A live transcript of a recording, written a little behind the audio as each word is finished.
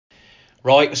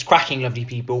Right, what's cracking, lovely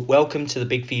people? Welcome to the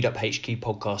Big Feed Up HQ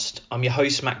podcast. I'm your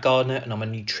host, Matt Gardner, and I'm a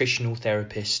nutritional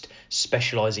therapist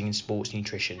specialising in sports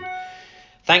nutrition.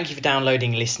 Thank you for downloading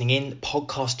and listening in. The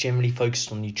podcast generally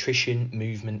focuses on nutrition,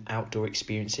 movement, outdoor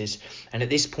experiences, and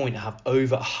at this point I have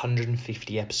over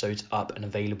 150 episodes up and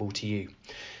available to you.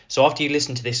 So after you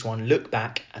listen to this one, look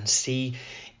back and see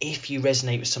if you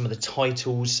resonate with some of the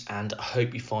titles, and I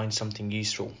hope you find something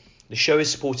useful. The show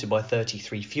is supported by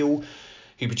 33 Fuel,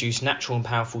 who produce natural and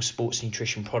powerful sports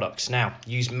nutrition products. Now,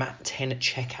 use MAT10 at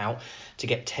checkout to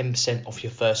get 10% off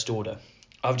your first order.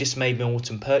 I've just made my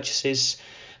autumn purchases.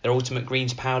 Their Ultimate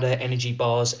Greens powder, energy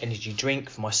bars, energy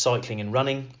drink for my cycling and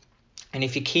running. And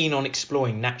if you're keen on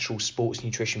exploring natural sports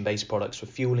nutrition based products for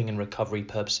fueling and recovery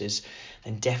purposes,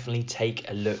 then definitely take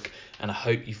a look, and I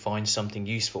hope you find something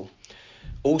useful.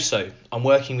 Also, I'm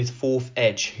working with Fourth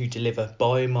Edge, who deliver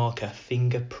biomarker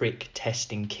finger prick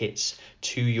testing kits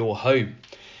to your home.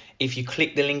 If you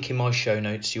click the link in my show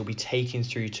notes, you'll be taken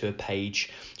through to a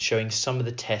page showing some of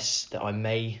the tests that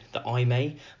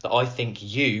I think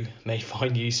you may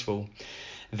find useful.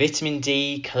 Vitamin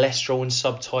D, cholesterol and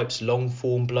subtypes, long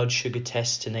form blood sugar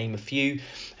tests, to name a few,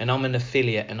 and I'm an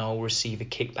affiliate and I'll receive a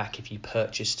kickback if you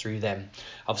purchase through them.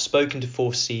 I've spoken to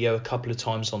Fourth CEO a couple of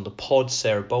times on the pod,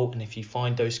 Sarah Bolt, and if you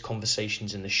find those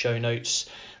conversations in the show notes,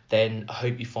 then I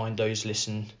hope you find those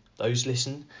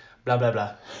blah blah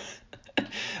blah.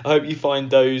 I hope you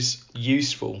find those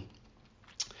useful.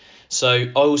 So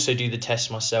I also do the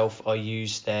test myself. I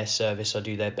use their service. I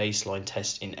do their baseline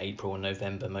test in April and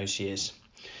November most years.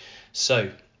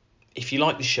 So if you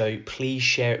like the show, please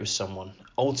share it with someone.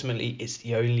 Ultimately, it's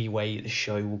the only way the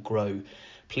show will grow.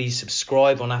 Please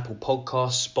subscribe on Apple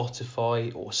Podcasts,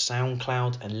 Spotify or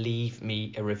SoundCloud and leave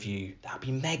me a review. That'd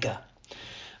be mega.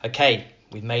 Okay,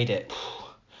 we've made it.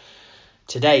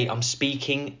 Today I'm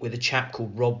speaking with a chap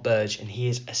called Rob Burge, and he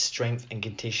is a strength and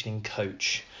conditioning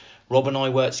coach. Rob and I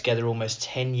worked together almost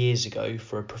 10 years ago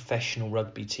for a professional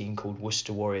rugby team called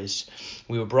Worcester Warriors.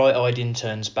 We were bright-eyed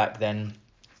interns back then,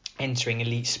 entering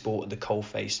elite sport at the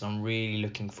coalface, and I'm really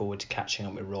looking forward to catching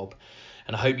up with Rob,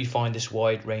 and I hope you find this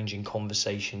wide-ranging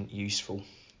conversation useful.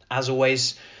 As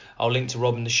always, I'll link to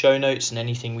Rob in the show notes and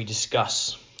anything we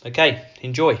discuss. Okay,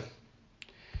 enjoy.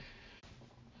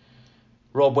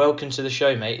 Rob, welcome to the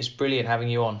show, mate. It's brilliant having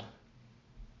you on.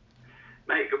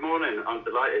 Mate, good morning. I'm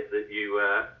delighted that you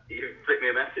flicked me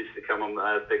a message to come on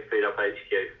Big Feed Up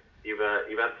HQ. You've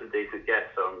had some decent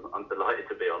guests, so I'm delighted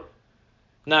to be on.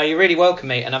 No, you're really welcome,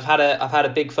 mate. And I've had a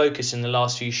big focus in the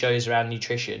last few shows around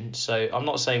nutrition. So I'm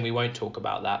not saying we won't talk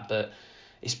about that, but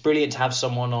it's brilliant to have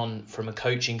someone on from a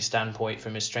coaching standpoint,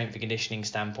 from a strength and conditioning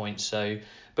standpoint. So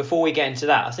before we get into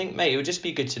that, I think, mate, it would just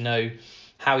be good to know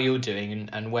how you're doing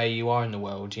and where you are in the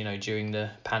world, you know, during the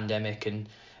pandemic and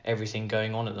everything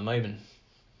going on at the moment.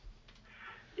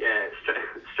 Yeah,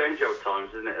 strange old times,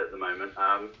 isn't it, at the moment?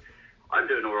 I'm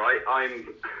doing all right.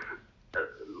 I'm,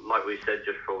 like we said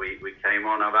just before we came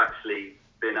on, I've actually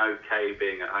been okay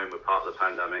being at home apart of the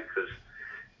pandemic, because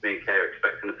me and Kay are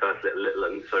expecting the first little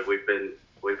one, so we've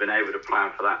been able to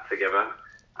plan for that together,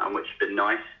 which has been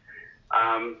nice.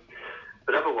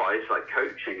 But otherwise, like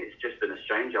coaching, it's just been a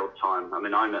strange old time. I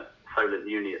mean, I'm at Solent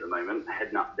Uni at the moment,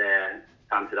 heading up their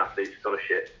Talented Athlete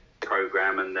Scholarship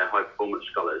program and their high performance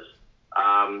scholars.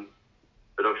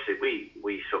 But obviously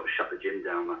we sort of shut the gym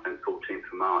down, I think 14th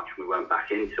of March, and we weren't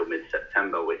back in till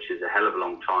mid-September, which is a hell of a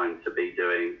long time to be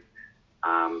doing,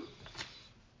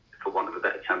 for want of a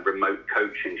better term, remote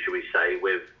coaching, should we say,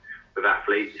 with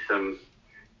athletes, and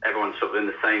everyone's sort of in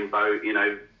the same boat, you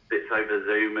know, bits over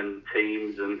Zoom and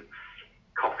Teams and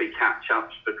coffee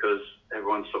catch-ups, because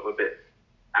everyone's sort of a bit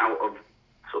out of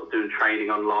sort of doing training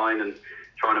online, and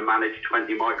trying to manage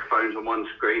 20 microphones on one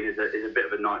screen is a bit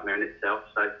of a nightmare in itself.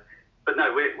 So, but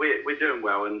no, we're doing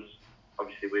well, and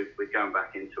obviously we're going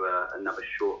back into another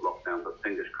short lockdown, but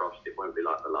fingers crossed it won't be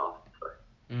like the last.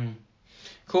 So.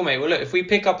 Cool, mate. Well, look, if we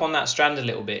pick up on that strand a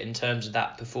little bit in terms of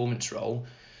that performance role,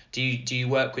 do you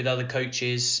work with other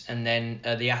coaches, and then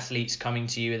are the athletes coming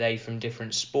to you, are they from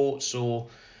different sports, or,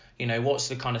 you know, what's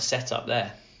the kind of setup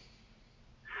there?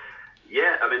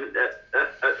 Yeah, I mean,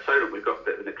 at Solent we've got a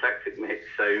bit of an eclectic mix.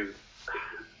 So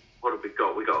what have we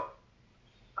got? We got,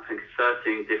 I think,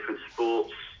 13 different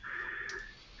sports,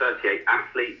 38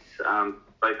 athletes,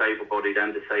 both able-bodied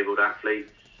and disabled athletes,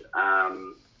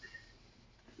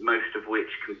 most of which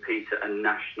compete at a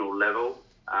national level.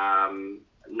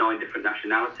 9 different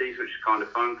nationalities, which is kind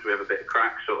of fun, because we have a bit of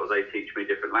crack. Sort of, they teach me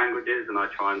different languages, and I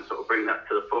try and sort of bring that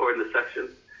to the fore in the session.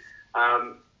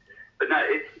 But no,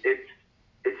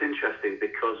 it's interesting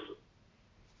because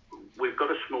we've got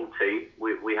a small team.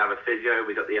 We have a physio,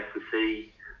 we've got the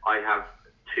S&C. I have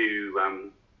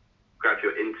 2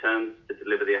 graduate interns to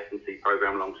deliver the S&C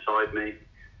program alongside me.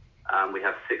 We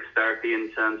have 6 therapy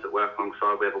interns that work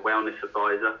alongside. We have a wellness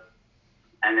advisor.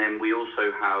 And then we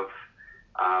also have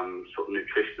sort of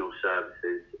nutritional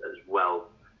services as well,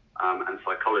 and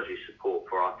psychology support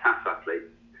for our TAF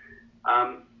athletes.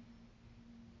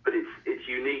 But it's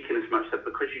unique in as much that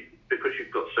because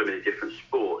you've got so many different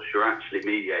sports, you're actually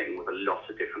mediating with a lot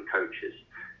of different coaches.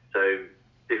 So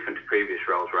different to previous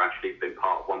roles, we're actually been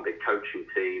part of one big coaching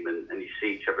team, and you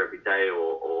see each other every day,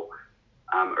 or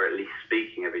at least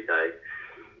speaking every day.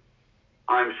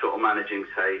 I'm sort of managing,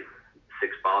 say,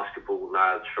 6 basketball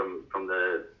lads from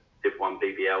the Div 1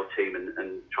 BBL team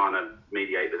and trying to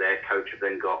mediate with their coach. I've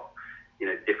then got,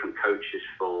 different coaches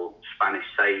for Spanish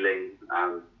sailing,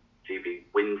 GB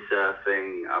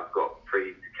windsurfing. I've got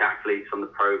 3 decathletes on the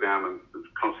program and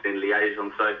constantly in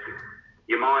liaison. So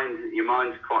your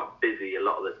mind's quite busy a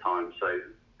lot of the time. So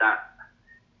that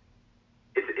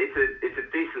it's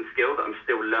a decent skill that I'm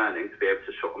still learning to be able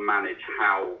to sort of manage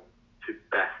how to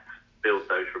best build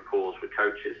those rapports with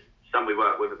coaches. Some we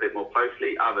work with a bit more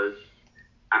closely, others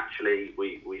actually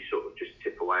we sort of just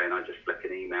tip away, and I just flick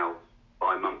an email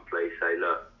bi-monthly, say,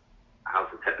 look, how's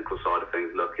the technical side of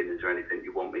things looking? Is there anything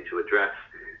you want me to address?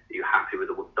 Are you happy with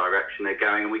the direction they're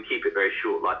going? And we keep it very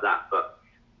short like that. But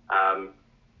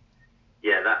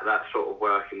that sort of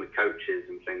working with coaches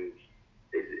and things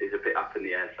is a bit up in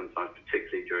the air sometimes,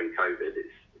 particularly during COVID.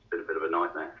 It's been a bit of a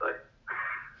nightmare. So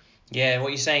yeah, what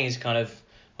you're saying is kind of,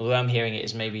 although I'm hearing it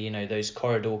as maybe, those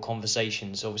corridor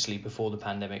conversations, obviously before the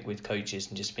pandemic with coaches,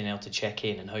 and just being able to check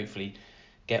in and hopefully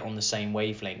get on the same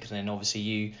wavelength. And then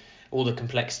obviously all the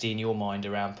complexity in your mind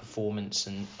around performance,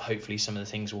 and hopefully some of the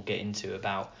things we'll get into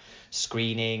about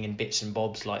screening and bits and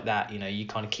bobs like that, you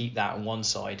kind of keep that on one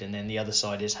side, and then the other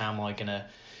side is how am I gonna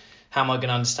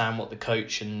understand what the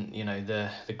coach and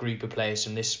the group of players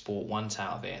from this sport want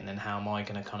out of it, and then how am I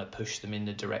going to kind of push them in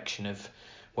the direction of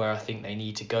where I think they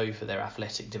need to go for their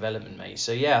athletic development, mate.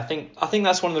 So yeah, I think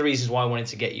that's one of the reasons why I wanted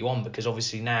to get you on, because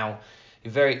obviously now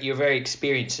you're very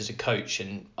experienced as a coach,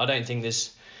 and I don't think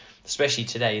there's, especially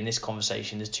today in this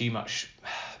conversation, there's too much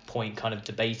point kind of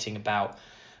debating about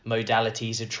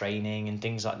modalities of training and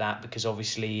things like that, because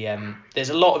obviously there's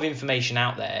a lot of information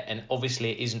out there, and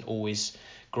obviously it isn't always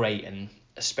great, and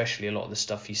especially a lot of the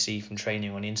stuff you see from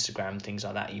training on Instagram, things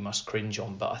like that, you must cringe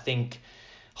on. But I think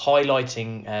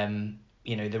highlighting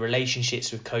the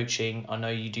relationships with coaching, I know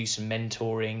you do some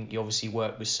mentoring, you obviously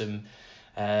work with some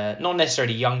not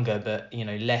necessarily younger, but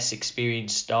less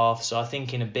experienced staff, so I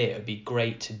think in a bit it'd be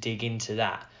great to dig into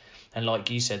that, and like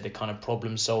you said, the kind of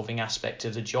problem solving aspect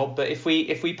of the job. But if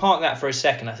we park that for a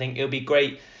second, I think it'll be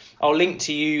great. I'll link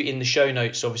to you in the show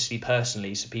notes, obviously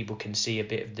personally, so people can see a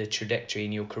bit of the trajectory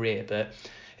in your career. But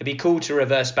it'd be cool to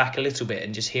reverse back a little bit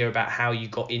and just hear about how you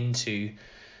got into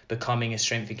becoming a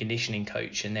strength and conditioning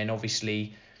coach. And then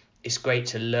obviously it's great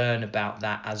to learn about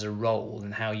that as a role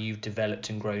and how you've developed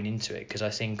and grown into it. Because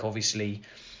I think obviously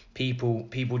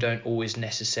people don't always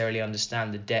necessarily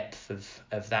understand the depth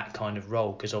of that kind of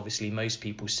role, because obviously most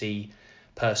people see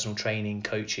personal training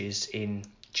coaches in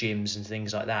gyms and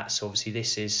things like that. So obviously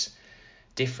this is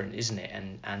different, isn't it,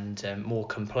 and more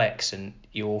complex, and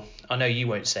I know you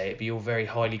won't say it, but you're a very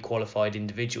highly qualified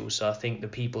individual, so I think the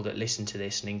people that listen to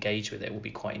this and engage with it will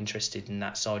be quite interested in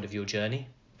that side of your journey.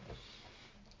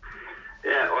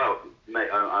 Yeah, well, mate,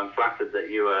 I'm flattered that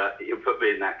you put me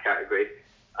in that category.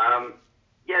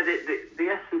 The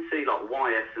S&C, like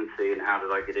why S&C and how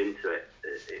did I get into it?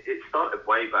 It started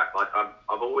way back. Like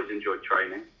I've always enjoyed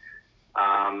training.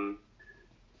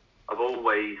 I've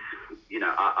always,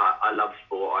 I love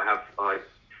sport. I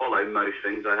follow most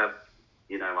things. I have,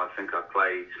 I think I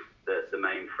played the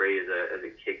main 3 as a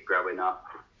kid growing up.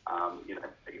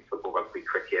 Football, rugby,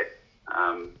 cricket,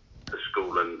 for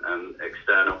school and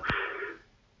external.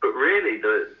 But really,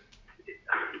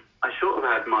 I sort of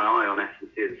had my eye on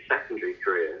S&C as a secondary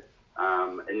career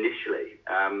initially.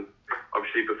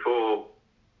 Obviously,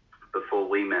 before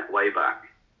we met way back.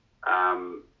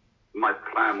 My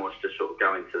plan was to sort of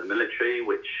go into the military,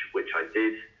 which I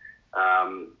did.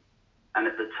 And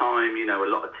at the time, a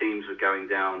lot of teams were going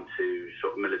down to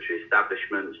sort of military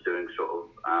establishments, doing sort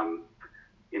of,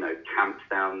 camps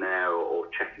down there or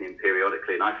checking in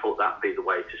periodically. And I thought that'd be the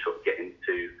way to sort of get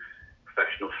into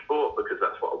professional sport, because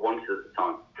that's what I wanted at the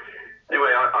time.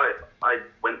 Anyway, I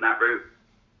went that route.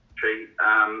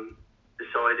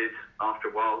 Decided after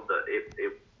a while that it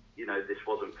this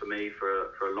wasn't for me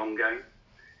for a long game.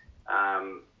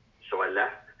 So I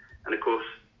left, and of course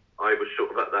I was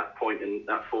sort of at that point in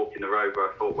that fork in the road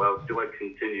where I thought, well, do I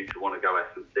continue to want to go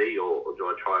S&C or do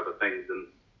I try other things? And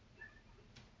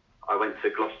I went to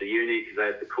Gloucester Uni because they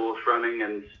had the course running,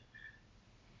 and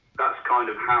that's kind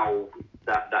of how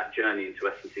that journey into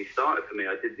S&T started for me.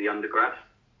 I did the undergrad.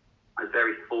 I was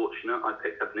very fortunate. I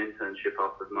picked up an internship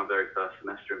after my very first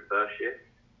semester in first year,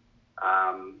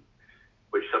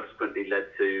 which subsequently led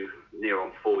to near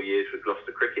on 4 years with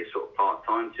Gloucester Cricket, sort of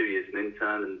part-time, 2 years an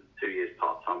intern and 2 years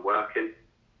part-time working.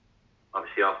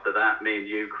 Obviously after that, me and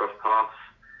you crossed paths,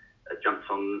 jumped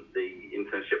on the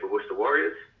internship with Worcester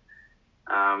Warriors,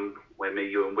 where me,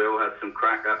 you and Will had some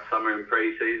crack that summer in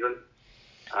pre-season.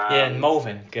 Yeah, and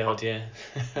Malvern, God, yeah.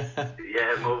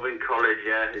 Yeah, Malvern College,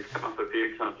 yeah. It's come up a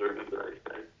few times, I remember those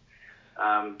days.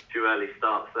 Few early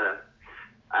starts there.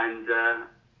 And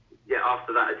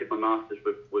after that I did my Masters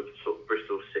with sort of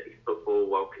Bristol City Football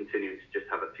while continuing to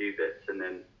just have a few bits. And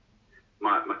then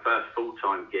my first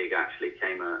full-time gig actually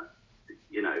came at,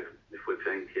 if we're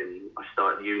thinking, I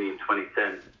started uni in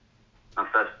 2010. My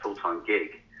first full-time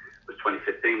gig was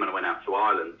 2015 when I went out to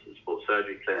Ireland to the sports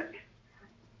surgery clinic.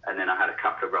 And then I had a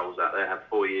couple of roles out there. I had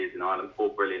 4 years in Ireland, 4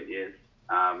 brilliant years.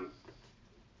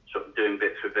 Sort of doing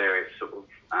bits with various sort of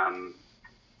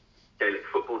Gaelic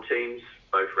football teams,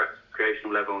 both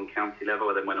recreational level and county level.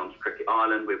 I then went on to Cricket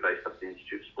Ireland. We were based up at the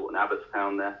Institute of Sport in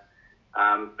Abbottstown there.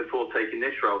 Before taking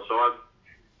this role, so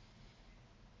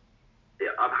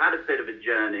I've had a bit of a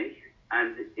journey,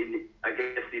 and I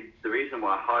guess the reason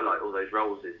why I highlight all those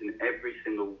roles is in every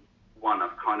single one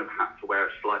I've kind of had to wear a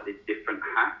slightly different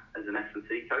hat as an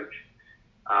S&T coach.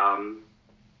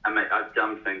 I've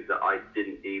done things that I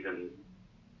didn't even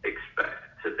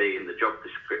expect to be in the job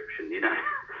description,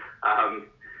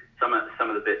 Some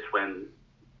of the bits when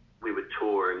we were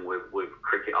touring with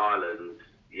Cricket Ireland,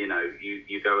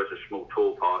 you go as a small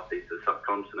tour party to the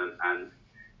subcontinent, and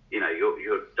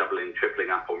you're doubling, tripling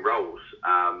up on roles,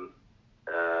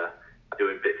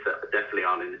 doing bits that definitely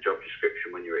aren't in the job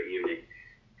description when you're at uni.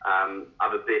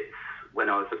 Other bits, when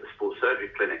I was at the sports surgery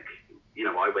clinic,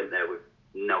 I went there with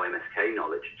no MSK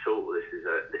knowledge at all. This is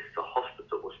a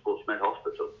hospital, a sports med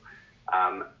hospital,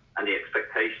 and the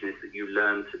expectation is that you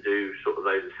learn to do sort of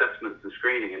those assessments and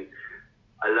screening. And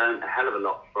I learned a hell of a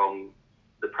lot from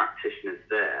the practitioners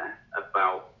there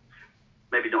about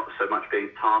maybe not so much being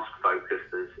task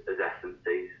focused as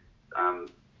S&Ts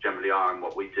generally are in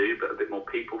what we do, but a bit more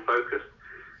people focused.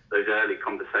 Those early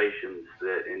conversations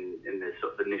that in the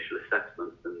sort of initial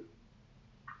assessments, and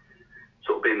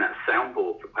sort of being that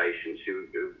soundboard for patients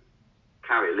who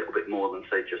carry a little bit more than,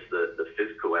 say, just the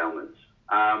physical ailments.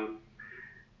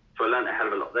 So I learned a hell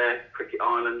of a lot there. Cricket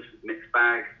Ireland, mixed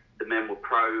bag. The men were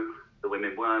pro, the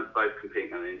women weren't, both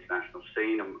competing on the international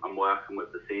scene. I'm working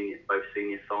with both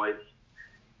senior sides.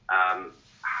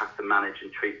 Have to manage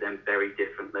and treat them very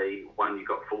differently. One, you've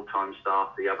got full-time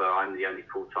staff. The other, I'm the only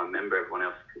full-time member. Everyone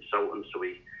else is consultants. So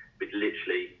we'd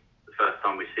literally, the first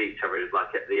time we see each other is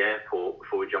like at the airport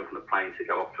before we jump on a plane to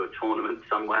go off to a tournament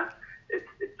somewhere.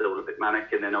 It's all a bit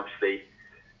manic. And then obviously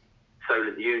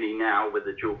Solent Uni now with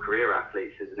the dual career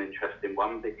athletes is an interesting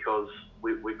one, because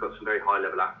we've got some very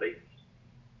high-level athletes,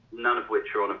 none of which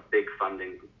are on a big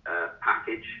funding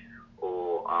package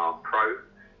or are pro.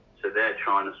 So they're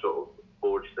trying to sort of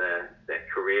forge their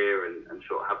career and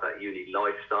sort of have that uni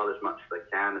lifestyle as much as they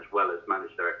can, as well as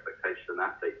manage their expectations as an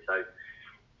athlete. So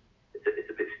it's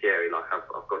a bit scary. Like I've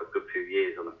got a good few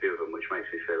years on a few of them, which makes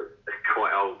me feel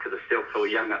quite old because I still feel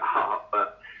young at heart.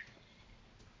 But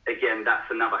again, that's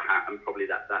another hat, and probably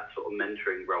that sort of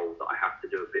mentoring role that I have to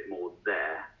do a bit more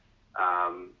there.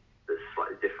 That's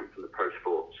slightly different from the pro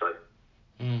sport. So.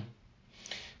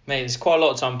 Mate, there's quite a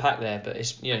lot to unpack there, but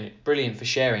it's brilliant for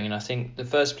sharing. And I think the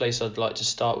first place I'd like to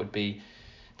start would be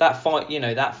that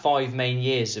 5 main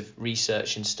years of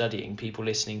research and studying. People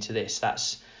listening to this,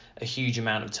 that's a huge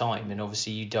amount of time, and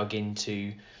obviously you dug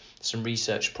into some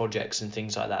research projects and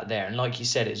things like that there. And like you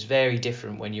said, it's very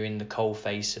different when you're in the coal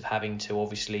face of having to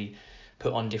obviously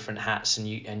put on different hats, and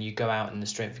you go out in the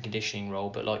strength and conditioning role.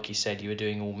 But like you said, you were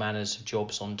doing all manners of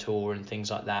jobs on tour and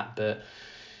things like that. But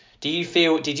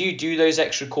did you do those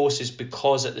extra courses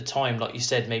because at the time, like you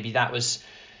said, maybe that was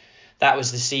the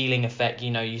ceiling effect?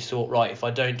 You thought, right, if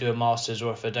I don't do a master's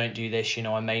or if I don't do this,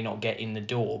 I may not get in the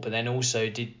door. But then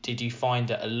also, did you find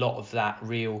that a lot of that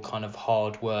real kind of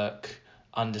hard work,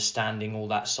 understanding all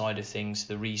that side of things,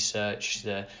 the research,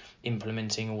 the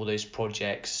implementing all those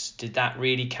projects, did that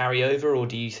really carry over? Or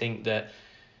do you think that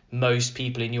most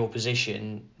people in your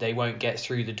position, they won't get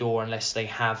through the door unless they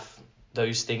have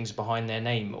those things behind their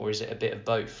name? Or is it a bit of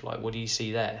both? Like, what do you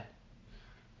see there?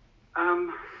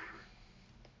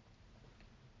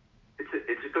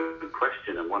 It's a good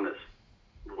question, and one that's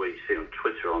we see on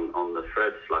Twitter on the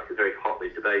threads, very hotly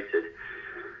debated.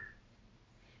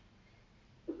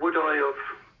 Would I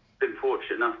have been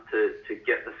fortunate enough to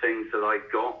get the things that I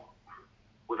got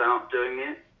without doing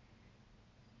it?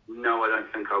 No, I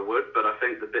don't think I would, but I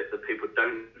think the bit that people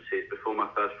don't see is before my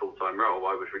first full-time role,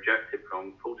 I was rejected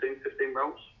from 14, 15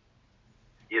 roles,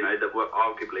 that were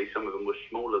arguably, some of them were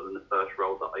smaller than the first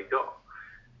role that I got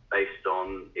based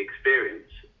on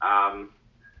experience.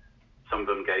 Some of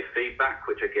them gave feedback,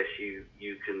 which I guess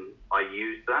I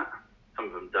use that. Some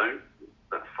of them don't.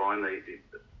 That's fine. They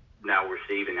now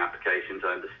receiving applications,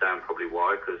 I understand probably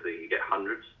why, because you get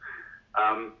hundreds.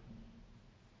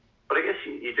 But I guess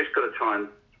you just got to try and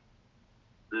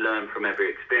learn from every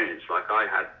experience. Like, I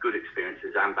had good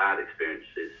experiences and bad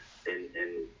experiences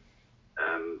in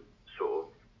sort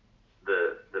of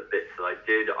the bits that I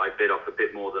did. I bit off a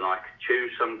bit more than I could chew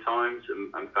sometimes,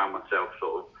 and found myself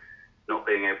sort of not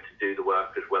being able to do the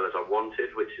work as well as I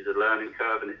wanted, which is a learning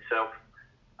curve in itself.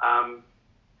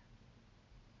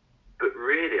 But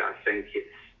really, I think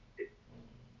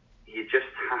you just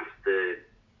have to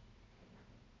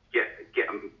get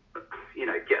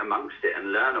amongst it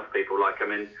and learn off people. Like, I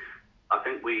mean, I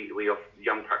think we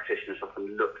young practitioners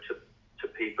often look to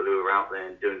people who are out there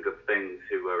and doing good things,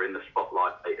 who are in the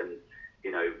spotlight and,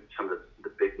 some of the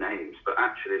big names. But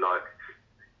actually, like,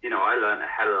 I learned a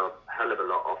hell of a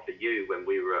lot off of you when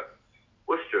we were at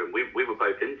Worcester, and we were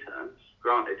both interns.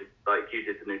 Granted, like, you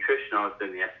did the nutrition, I was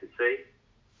doing the S&C.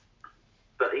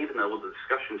 But even though all the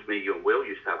discussions me, you and Will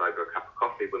used to have over a cup of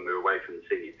coffee when we were away from the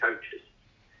senior coaches,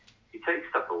 you take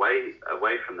stuff away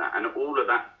from that, and all of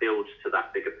that builds to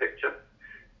that bigger picture.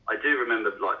 I do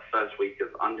remember, like, first week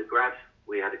of undergrad,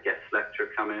 we had a guest lecturer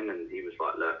come in, and he was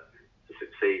like, look, to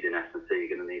succeed in S&C, you're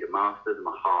going to need a master's. And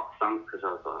my heart sunk, because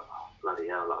I was like, oh, bloody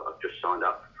hell, like, I've just signed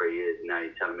up for 3 years, and now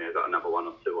you're telling me I've got another 1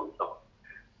 or 2 on top.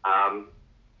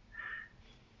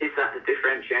 Is that the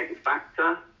differentiating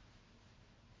factor?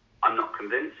 I'm not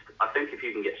convinced. I think if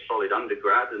you can get solid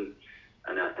undergrad and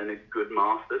a good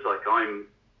master's, like,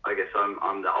 I guess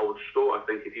I'm the old school. I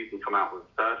think if you can come out with a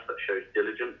first that shows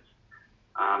diligence,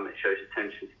 it shows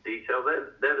attention to detail, they're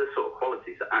the sort of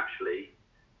qualities that actually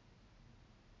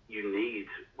you need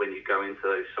when you go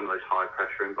into some of those high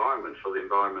pressure environments, or the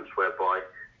environments whereby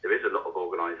there is a lot of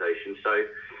organisation. So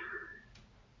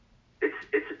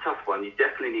it's a tough one. You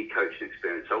definitely need coaching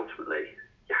experience. Ultimately,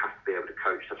 you have to be able to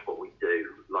coach. That's what we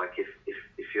do. Like,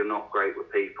 if you're not great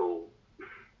with people,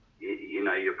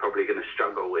 you're probably going to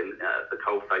struggle in the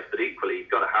coalface. But equally,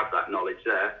 you've got to have that knowledge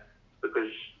there,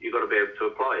 because you've got to be able to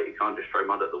apply it. You can't just throw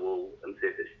mud at the wall and see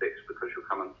if it sticks, because you'll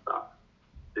come unstuck.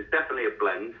 There's definitely a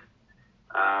blend.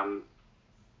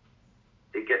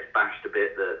 It gets bashed a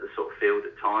bit, the sort of field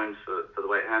at times for the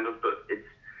way it handles, but it's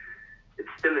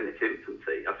still in its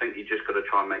infancy. I think you just got to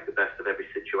try and make the best of every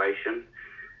situation.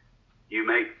 You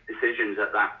make decisions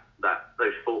at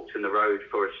those forks in the road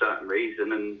for a certain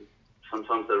reason, and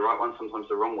sometimes they're the right one, sometimes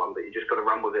the wrong one, but you just got to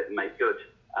run with it and make good.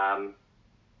 And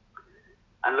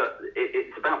look,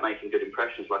 it's about making good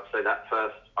impressions. Like I say, that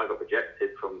first, I got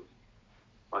rejected from,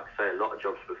 like I say, a lot of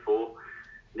jobs before.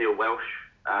 Neil Welsh,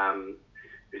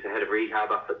 who's the head of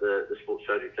rehab up at the Sports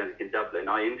Surgery Clinic in Dublin,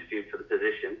 I interviewed for the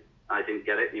position. I didn't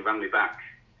get it, and he rang me back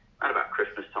around about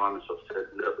Christmas time and sort of said,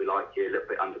 look, we like you, a little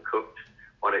bit undercooked.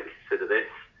 Why don't you consider this?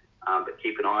 But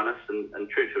keep an eye on us. And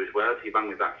true to his word, he rang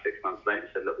me back 6 months later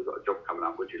and said, look, we've got a job coming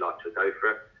up. Would you like to go for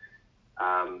it?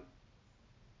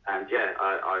 And yeah,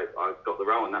 I got the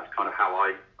role, and that's kind of how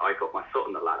I got my foot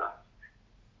on the ladder.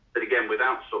 But again,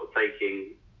 without sort of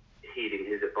heeding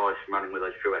his advice and running with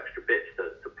those few extra bits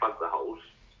to plug the holes,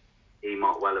 he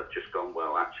might well have just gone,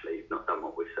 well, actually, you've not done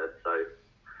what we've said, so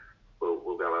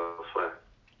we'll go elsewhere.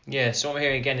 Yeah, so what I'm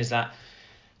hearing again is that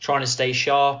trying to stay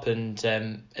sharp and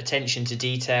attention to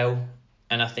detail.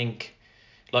 And I think,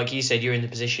 like you said, you're in the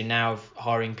position now of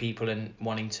hiring people and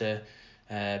wanting to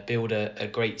build a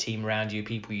great team around you,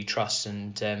 people you trust.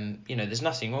 And, there's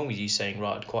nothing wrong with you saying,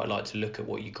 right, I'd quite like to look at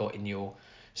what you got in your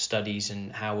studies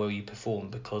and how well you perform,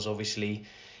 because obviously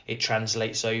it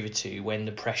translates over to when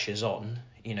the pressure's on,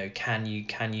 can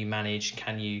you manage,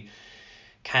 can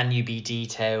you be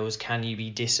detailed, can you be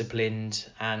disciplined?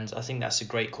 And I think that's a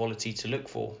great quality to look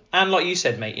for. And like you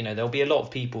said, mate, there'll be a lot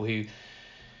of people who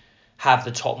have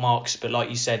the top marks, but like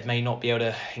you said, may not be able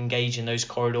to engage in those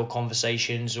corridor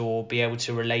conversations or be able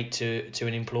to relate to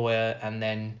an employer, and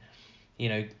then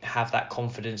have that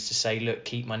confidence to say, look,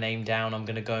 keep my name down, I'm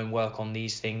going to go and work on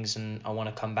these things and I want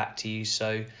to come back to you.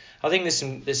 So I think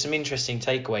there's some interesting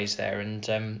takeaways there.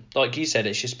 And like you said,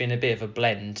 it's just been a bit of a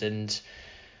blend, and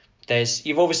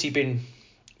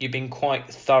you've been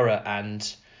quite thorough,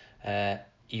 and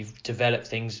you've developed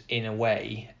things in a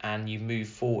way and you've moved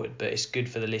forward. But it's good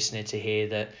for the listener to hear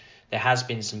that there has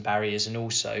been some barriers, and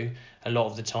also a lot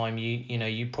of the time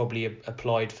you probably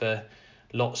applied for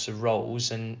lots of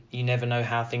roles and you never know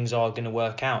how things are going to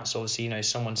work out. So obviously,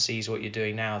 someone sees what you're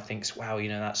doing now, thinks, wow,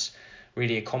 that's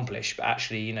really accomplished, but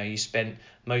actually, you spent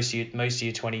most of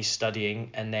your 20s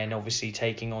studying, and then obviously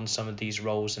taking on some of these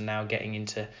roles and now getting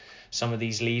into some of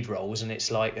these lead roles, and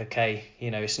it's like, okay,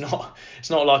 it's not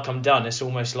like I'm done. It's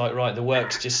almost like, right, the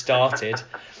work's just started.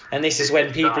 And this is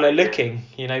when people are looking,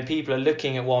 people are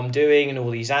looking at what I'm doing, and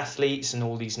all these athletes and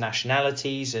all these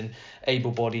nationalities and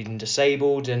able-bodied and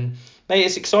disabled. And mate,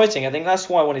 it's exciting. I think that's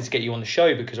why I wanted to get you on the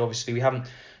show, because obviously we haven't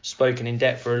spoken in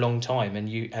depth for a long time, and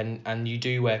you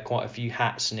do wear quite a few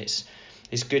hats, and it's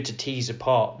good to tease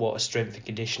apart what a strength and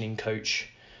conditioning coach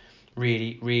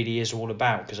really is all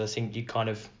about, because I think you kind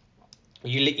of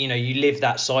you live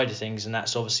that side of things, and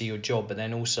that's obviously your job. But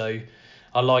then also,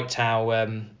 I liked how,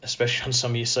 especially on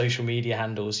some of your social media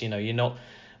handles, you're not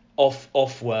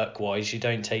off work wise, you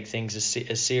don't take things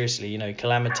as seriously.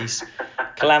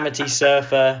 Calamity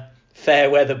surfer,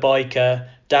 fair weather biker,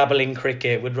 dabble in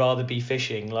cricket, would rather be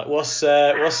fishing. Like, what's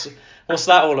that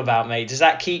all about, mate? Does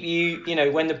that keep you,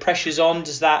 when the pressure's on?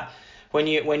 Does that, when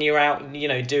you're out,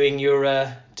 doing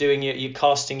your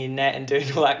casting your net and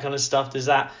doing all that kind of stuff, is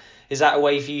that a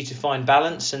way for you to find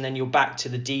balance, and then you're back to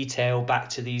the detail, back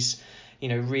to these,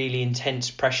 really intense,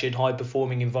 pressured, high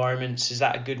performing environments? Is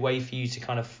that a good way for you to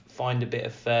kind of find a bit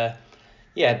of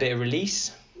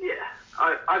release? Yeah,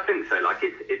 I think so. Like,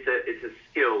 it's a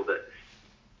skill that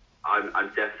I'm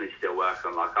definitely still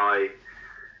working on. Like,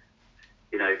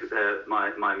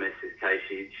 my Mrs. K,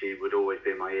 she would always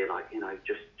be in my ear, like,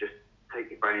 just take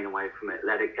your brain away from it,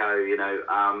 let it go.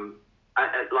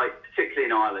 Like, particularly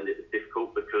in Ireland, it was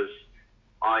difficult because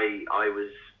I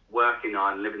was working in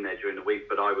Ireland, living there during the week,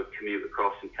 but I would commute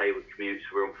across, and Kay would commute,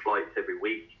 so we were on flights every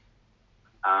week,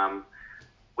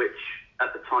 which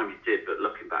at the time you did, but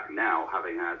looking back now,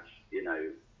 having had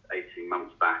 18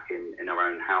 months back in our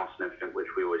own house and everything, which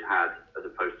we always had, as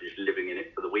opposed to just living in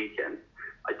it for the weekend,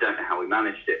 I don't know how we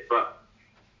managed it. But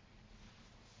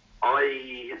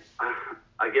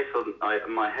I guess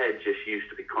my head just used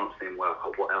to be constantly in work.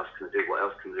 Oh, what else can I do? What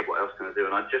else can I do? What else can I do?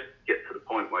 And I just get to the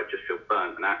point where I just feel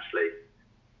burnt and actually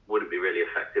wouldn't be really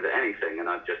effective at anything. And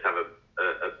I'd just have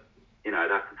I'd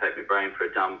have to take my brain for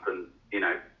a dump and,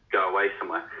 go away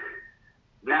somewhere.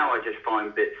 Now I just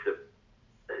find bits of,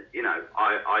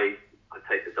 I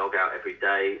take the dog out every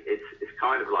day. It's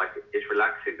kind of like, it's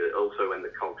relaxing, but also when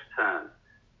the cogs turn.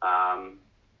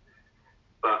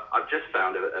 But I've just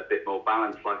found a bit more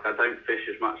balance. Like, I don't fish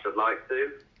as much as I'd like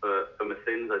to. For my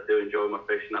sins, I do enjoy my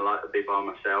fishing. I like to be by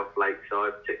myself,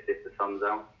 lakeside, particularly if the sun's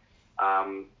out.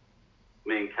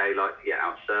 Me and Kay like to get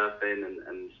out surfing,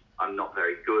 and I'm not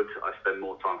very good. I spend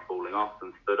more time falling off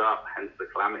than stood up, hence the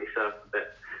calamity surf a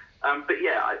bit. But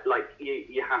yeah,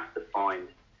 you have to find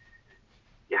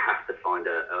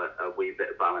a wee bit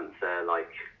of balance there. Like,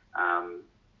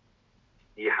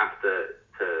 you have to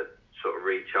sort of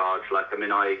recharge. Like,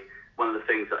 one of the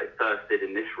things that I first did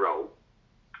in this role,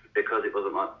 because it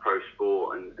wasn't like pro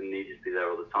sport and needed to be there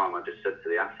all the time, I just said to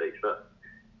the athletes, look,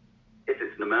 if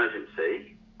it's an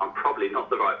emergency, I'm probably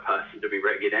not the right person to be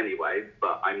rigging anyway,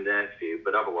 but I'm there for you.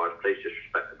 But otherwise, please just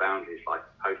respect the boundaries. Like,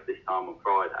 post this time on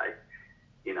Friday,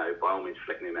 by all means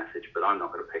flick me a message, but I'm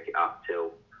not going to pick it up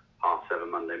till 7:30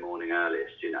 Monday morning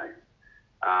earliest,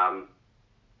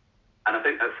 And I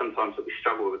think that sometimes that we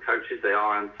struggle with coaches. They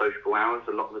are unsociable hours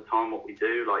a lot of the time. What we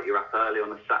do, like, you're up early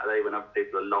on a Saturday when other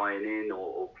people are lying in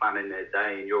or planning their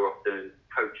day, and you're off doing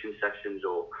coaching sessions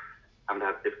or having to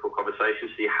have difficult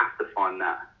conversations. So you have to find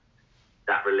that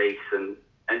release. And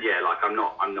yeah, like, I'm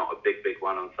not a big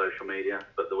one on social media,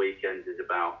 but the weekend is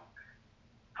about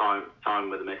time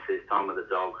with the missus, time with the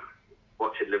dog,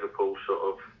 watching Liverpool sort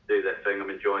of do their thing. I'm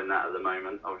enjoying that at the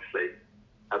moment. Obviously,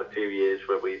 had a few years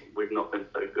where we've not been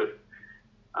so good.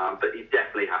 But you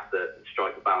definitely have to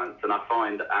strike a balance. And I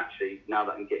find that actually, now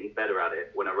that I'm getting better at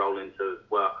it, when I roll into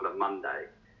work on a Monday,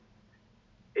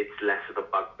 it's less of a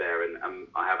bugbear, and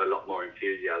I have a lot more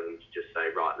enthusiasm to just say,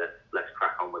 right, let's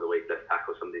crack on with the week. Let's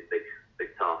tackle some of these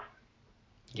big tasks.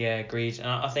 Yeah, agreed. And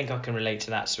I think I can relate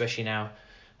to that, especially now,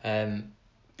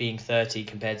 being 30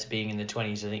 compared to being in the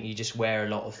 20s. I think you just wear a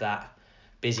lot of that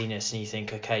busyness, and you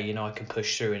think, okay, I can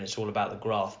push through, and it's all about the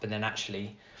graph. But then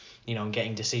actually, I'm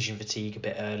getting decision fatigue a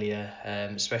bit earlier,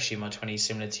 especially in my 20s,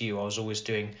 similar to you. I was always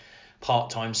doing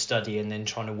part-time study and then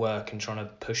trying to work and trying to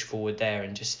push forward there,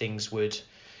 and just things would,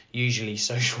 usually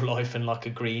social life and like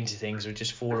agreeing to things, would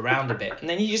just fall around a bit. And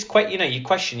then you just you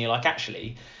question, you're like,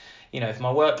 actually, if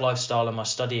my work lifestyle and my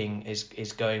studying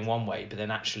is going one way, but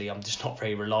then actually I'm just not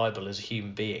very reliable as a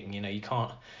human being,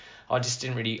 I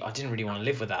didn't really want to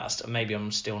live with that. Maybe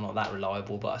I'm still not that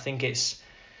reliable, but I think it's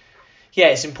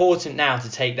important now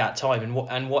to take that time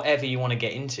and whatever you want to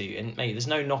get into. And mate, there's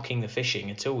no knocking the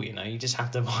fishing at all. You just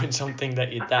have to find something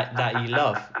that you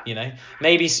love.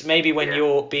 Maybe when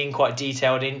you're being quite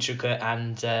detailed, intricate,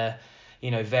 and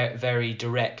very, very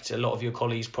direct, a lot of your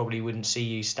colleagues probably wouldn't see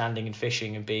you standing and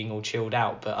fishing and being all chilled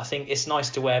out. But I think it's nice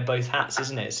to wear both hats,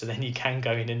 isn't it? So then you can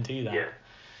go in and do that. Yeah.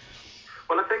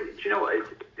 Well, I think, do you know what is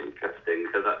interesting?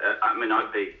 Because I mean,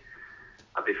 I'd be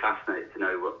fascinated to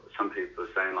know what some people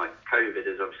are saying. Like, COVID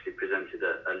has obviously presented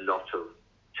a lot of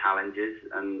challenges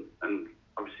and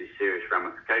obviously serious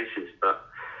ramifications. But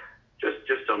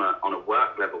just on a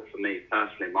work level, for me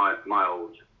personally, my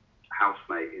old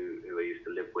housemate who I used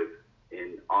to live with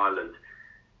in Ireland,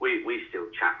 we still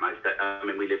chat most days. I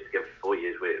mean, we lived together for 4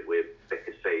 years. We're thick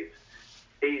as thieves.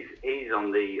 He's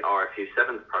on the RFU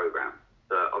 7th programme.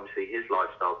 So obviously his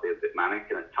lifestyle would be a bit manic,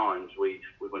 and at times we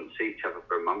wouldn't see each other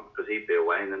for a month because he'd be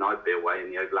away and then I'd be away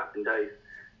in the overlapping days.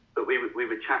 But we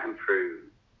were chatting through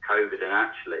COVID, and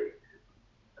actually,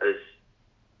 as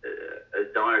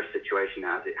dire a situation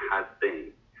as it has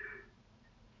been,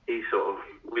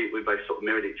 we both sort of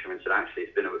mirrored each other and said, actually,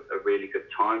 it's been a really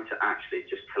good time to actually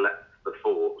just collect the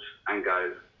thoughts and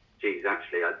go, geez,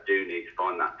 actually, I do need to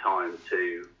find that time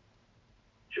to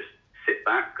just sit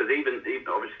back. Because even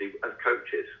obviously as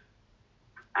coaches,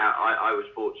 I was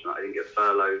fortunate. I didn't get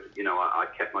furloughed. I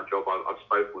kept my job. I've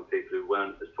spoken with people who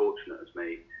weren't as fortunate as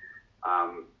me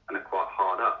and are quite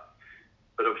hard up.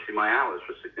 But obviously my hours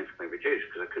were significantly reduced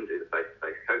because I couldn't do the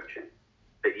face-to-face coaching.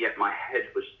 But yet my head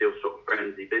was still sort of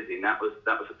frenzy busy, and that was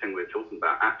the thing we were talking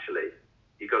about. Actually,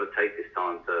 you've got to take this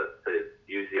time to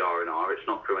use the R&R. It's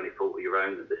not through any fault of your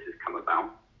own that this has come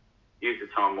about. Use the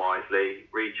time wisely,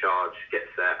 recharge, get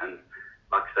set, and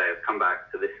like I say, I've come back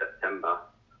to this September,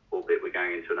 albeit we're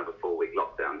going into another 4-week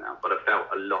lockdown now, but I felt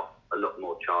a lot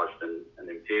more charged and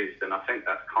infused, and I think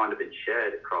that's kind of been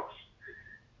shared across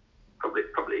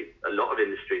probably a lot of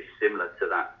industries similar to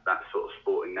that sort of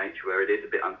sporting nature, where it is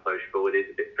a bit unsociable, it is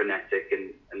a bit frenetic,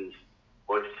 and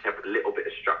while you have a little bit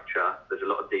of structure, there's a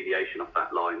lot of deviation off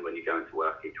that line when you go into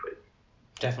work each week.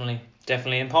 Definitely.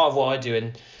 And part of what I do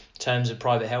in terms of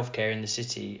private healthcare in the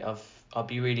city, I'd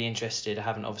be really interested. I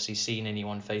haven't obviously seen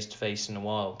anyone face to face in a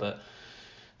while, but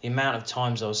the amount of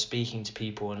times I was speaking to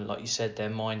people, and like you said,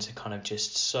 their minds are kind of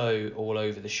just so all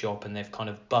over the shop, and they've kind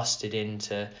of busted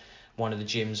into one of the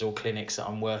gyms or clinics that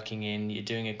I'm working in. You're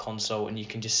doing a consult and you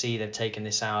can just see they've taken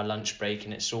this hour lunch break,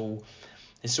 and it's all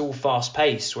fast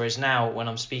paced. Whereas now when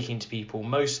I'm speaking to people,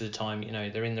 most of the time,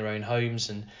 they're in their own homes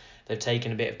and they've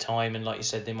taken a bit of time, and like you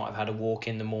said, they might have had a walk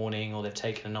in the morning, or they've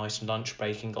taken a nice lunch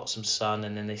break and got some sun,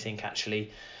 and then they think,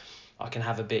 actually, I can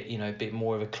have a bit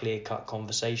more of a clear-cut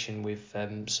conversation with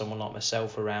someone like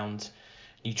myself around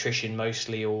nutrition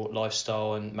mostly, or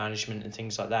lifestyle and management and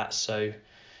things like that. So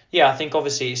yeah, I think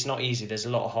obviously it's not easy. There's a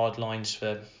lot of hard lines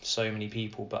for so many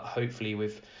people, but hopefully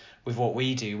with what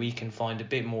we do, we can find a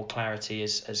bit more clarity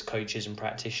as coaches and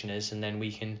practitioners, and then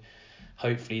we can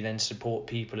hopefully then support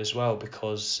people as well,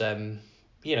 because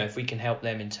if we can help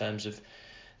them in terms of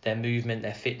their movement,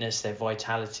 their fitness, their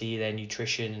vitality, their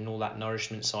nutrition, and all that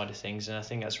nourishment side of things, and I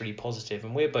think that's really positive.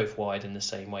 And we're both wired in the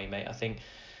same way, mate. I think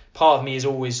part of me is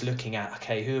always looking at,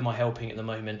 okay, who am I helping at the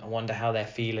moment? I wonder how they're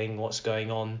feeling, what's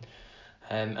going on.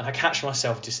 And I catch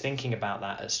myself just thinking about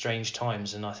that at strange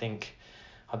times, and I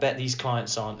bet these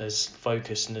clients aren't as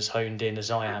focused and as honed in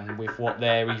as I am with what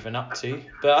they're even up to.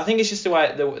 But I think it's just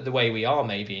the way we are,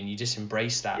 maybe, and you just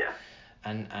embrace that. Yeah.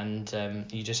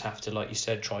 And you just have to, like you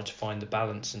said, try to find the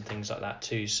balance and things like that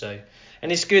too. So,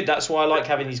 and it's good. That's why I like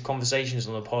having these conversations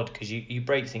on the pod, because you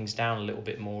break things down a little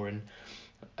bit more, and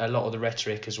a lot of the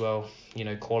rhetoric as well.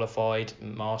 Qualified,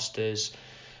 masters.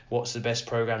 What's the best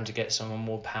program to get someone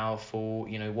more powerful?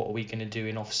 What are we going to do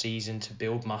in off season to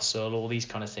build muscle? All these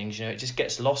kind of things. It just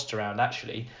gets lost around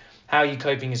actually. How are you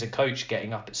coping as a coach,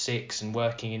 getting up at 6 and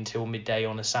working until midday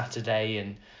on a Saturday,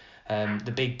 and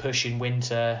the big push in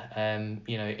winter?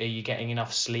 Are you getting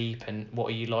enough sleep? And what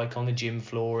are you like on the gym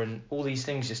floor? And all these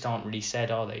things just aren't really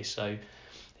said, are they? So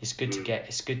it's good to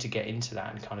get into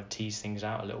that and kind of tease things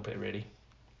out a little bit, really.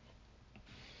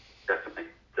 Definitely.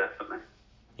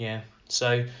 Yeah.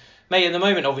 So, mate, at the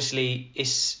moment, obviously,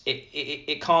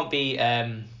 it can't be.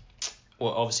 Well,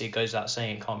 obviously, it goes without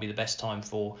saying, it can't be the best time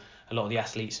for a lot of the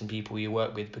athletes and people you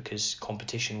work with, because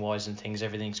competition-wise and things,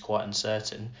 everything's quite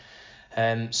uncertain.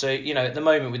 So, at the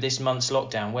moment with this month's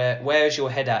lockdown, where is your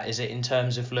head at? Is it in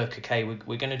terms of, look, okay,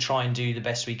 we're going to try and do the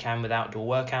best we can with outdoor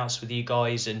workouts with you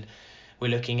guys, and we're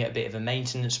looking at a bit of a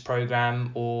maintenance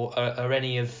program, or are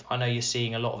any of, I know you're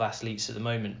seeing a lot of athletes at the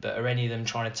moment, but are any of them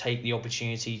trying to take the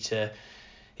opportunity to,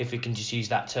 if we can just use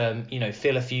that term,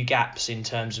 fill a few gaps in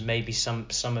terms of maybe some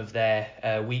of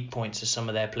their weak points or some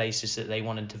of their places that they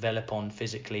want to develop on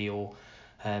physically, or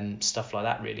stuff like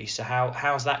that, really? So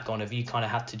how's that gone? Have you kind of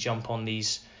had to jump on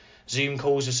these Zoom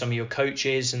calls with some of your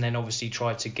coaches, and then obviously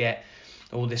try to get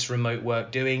all this remote work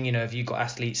doing? Have you got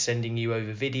athletes sending you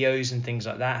over videos and things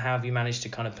like that? How have you managed to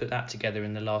kind of put that together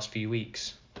in the last few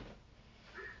weeks?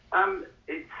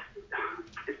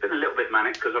 It's been a little bit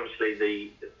manic, because obviously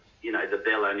the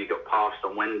bill only got passed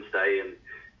on Wednesday, and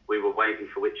we were waiting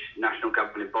for which national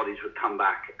governing bodies would come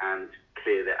back and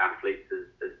clear their athletes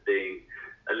as being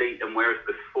elite. And whereas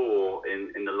before,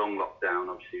 in the long lockdown,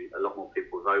 obviously a lot more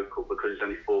people were vocal, because it's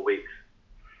only 4 weeks.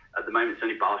 At the moment, it's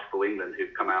only Basketball England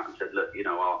who've come out and said, look,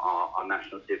 our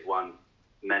national Div 1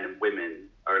 men and women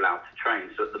are allowed to train.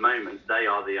 So at the moment, they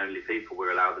are the only people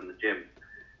we're allowed in the gym,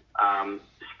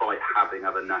 despite having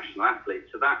other national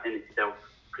athletes. So that in itself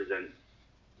presents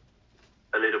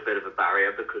a little bit of a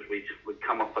barrier, because we'd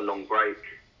come off a long break.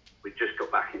 We just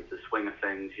got back into the swing of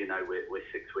things. We're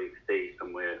 6 weeks deep,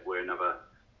 and we're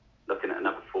looking at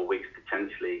another 4 weeks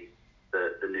potentially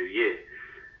the new year.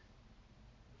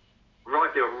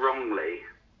 Rightly or wrongly,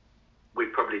 we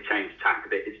probably changed tack a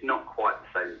bit. It's not quite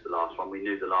the same as the last one. We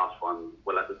knew the last one,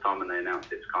 well, at the time when they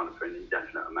announced it was kind of for an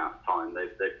indefinite amount of time.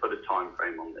 They've put a time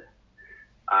frame on this.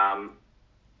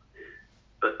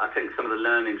 But I think some of the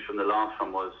learnings from the last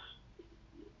one was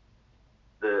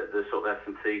the sort of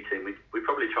S&C team. We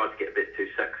probably tried to get a bit too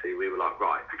sexy. We were like,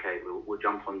 right, okay, we'll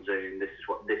jump on Zoom. This is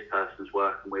what this person's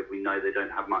working with. We know they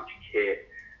don't have much kit.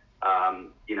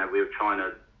 We were trying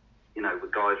to,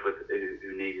 with guys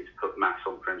who needed to put mass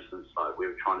on, for instance, like we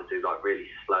were trying to do like really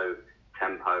slow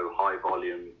tempo, high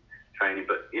volume training.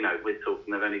 But, we're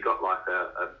talking, they've only got like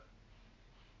a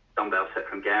dumbbell set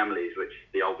from Gamley's, which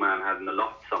the old man had in the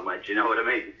loft somewhere. Do you know what I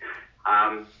mean?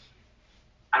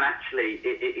 And actually,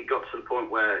 it got to the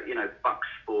point where, Buck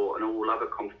Sport and all other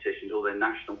competitions, all their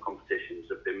national competitions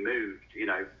have been moved.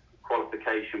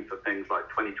 Qualification for things like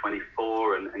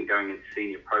 2024 and going into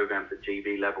senior programs at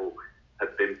GB level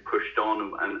have been pushed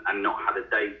on and not had a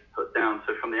date put down.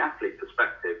 So from the athlete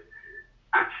perspective,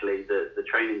 actually the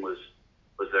training was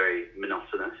very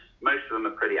monotonous. Most of them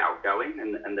are pretty outgoing,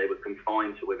 and they were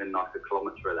confined to within like a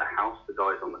kilometre of their house, the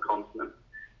guys on the continent.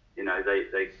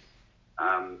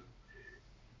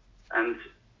 And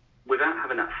without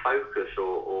having that focus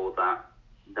or that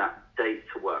date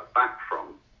to work back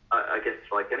from, I guess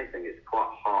like anything, it's quite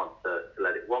hard to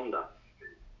let it wander.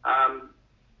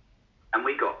 And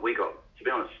we got, to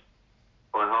be honest,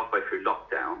 by halfway through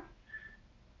lockdown,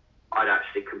 I'd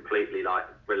actually completely like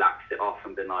relaxed it off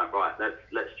and been like, right,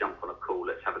 let's jump on a call,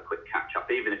 let's have a quick catch up,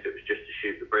 even if it was just to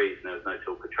shoot the breeze and there was no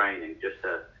talk of training, just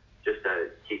to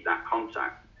keep that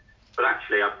contact. But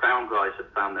actually, I found guys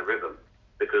had found their rhythm,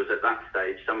 because at that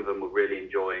stage, some of them were really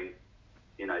enjoying,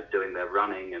 doing their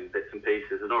running and bits and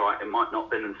pieces. And all right, it might not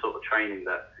have been the sort of training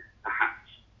that perhaps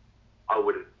I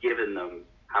would have given them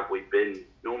had we been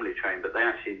normally trained, but they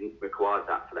actually required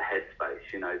that for the headspace.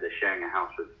 They're sharing a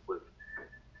house with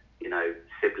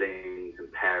siblings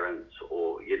and parents,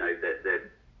 or,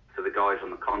 they're for the guys on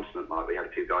the continent, like we had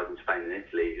a few guys in Spain and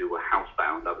Italy who were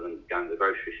housebound other than going to the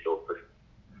grocery store for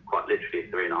quite literally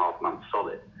 3.5 months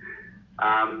solid.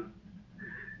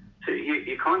 So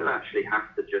you kind of actually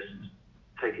have to just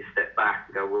take a step back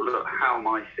and go, well, look, how am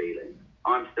I feeling?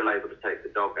 I'm still able to take the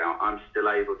dog out. I'm still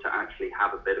able to actually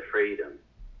have a bit of freedom.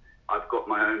 I've got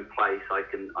my own place. I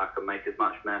can make as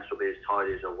much mess or be as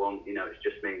tidy as I want. It's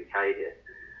just me and Kay here.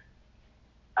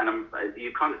 And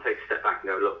you kind of take a step back and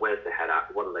go, look, where's the head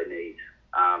at? What do they need?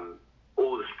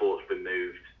 All the sport's been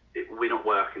moved. We're not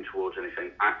working towards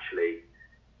anything. Actually,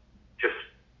 just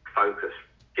focus.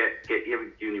 Get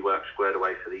your uni work squared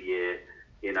away for the year.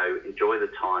 Enjoy the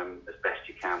time as best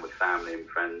you can with family and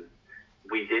friends.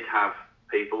 We did have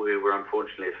people who were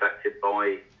unfortunately affected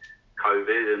by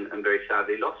COVID and very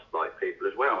sadly lost like people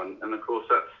as well. And of course,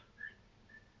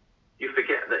 you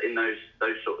forget that in those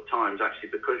sort of times, actually,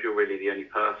 because you're really the only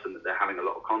person that they're having a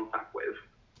lot of contact with,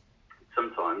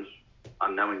 sometimes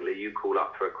unknowingly you call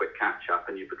up for a quick catch up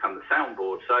and you become the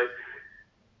soundboard. So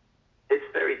it's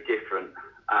very different.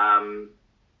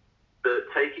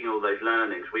 But taking all those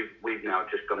learnings, we've now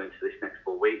just gone into this next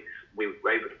 4 weeks. We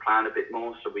were able to plan a bit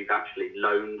more, so we've actually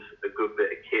loaned a good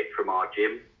bit of kit from our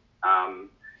gym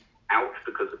out,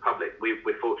 because the public, we're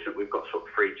fortunate, we've got sort of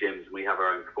free gyms and we have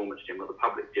our own performance gym. Well, the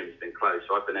public gym's been closed,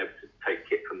 so I've been able to take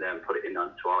kit from there and put it into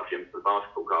our gym for the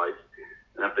basketball guys,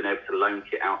 and I've been able to loan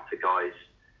kit out to guys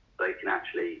so they can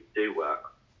actually do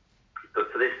work.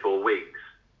 But for this 4 weeks,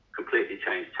 completely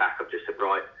changed tack. I've just said,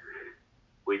 right,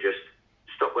 we just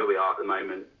stop where we are at the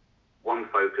moment. One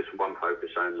focus and one focus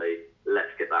only.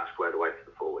 Let's get that squared away for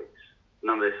the 4 weeks.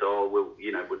 None of this,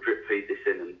 we'll drip feed this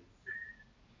in, and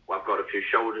I've got a few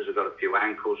shoulders, I've got a few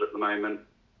ankles at the moment.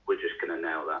 We're just going to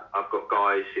nail that. I've got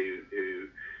guys who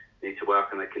need to work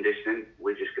on their conditioning.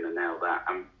 We're just going to nail that.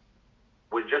 And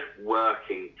we're just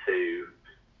working to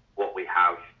what we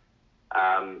have.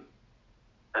 And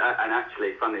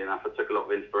actually, funnily enough, I took a lot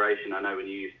of inspiration. I know when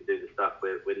you used to do the stuff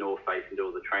with North Face and do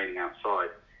all the training outside,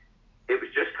 it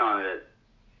was just kind of,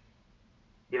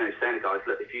 saying to guys,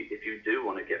 look, if you do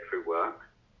want to get through work,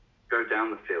 go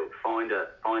down the field, find a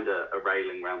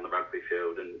railing around the rugby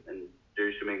field and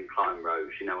do some incline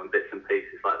rows, and bits and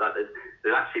pieces like that.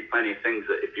 There's actually plenty of things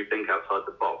that if you think outside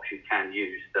the box, you can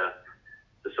use to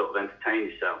sort of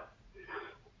entertain yourself.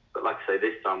 But like I say,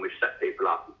 this time we've set people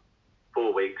up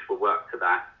 4 weeks, we'll work to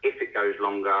that. If it goes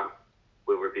longer,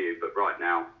 we'll review. But right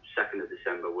now, 2nd of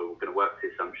December, we're going to work to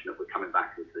the assumption that we're coming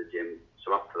back into the gym.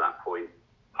 So up to that point,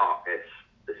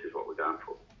 this is what we're going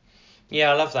for.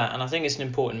 Yeah, I love that. And I think it's an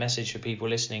important message for people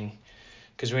listening,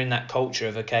 because we're in that culture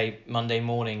of, okay, Monday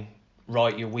morning,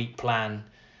 write your week plan,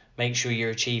 make sure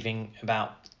you're achieving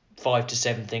about 5 to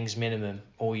 7 things minimum,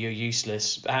 or you're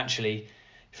useless. But actually,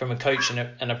 from a coach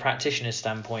and a practitioner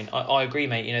standpoint, I agree,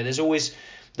 mate. There's always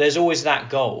that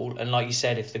goal, and like you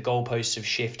said, if the goalposts have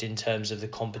shifted in terms of the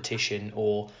competition,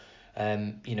 or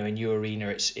in your arena,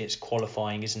 it's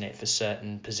qualifying, isn't it, for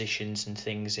certain positions and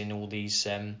things in all these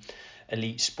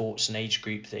elite sports and age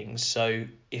group things. So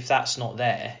if that's not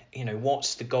there,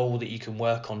 what's the goal that you can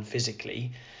work on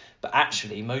physically? But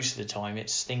actually, most of the time,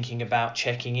 it's thinking about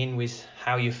checking in with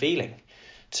how you're feeling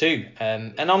too.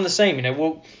 And I'm the same.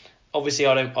 Well, obviously,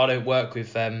 I don't work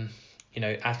with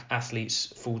athletes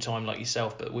full time like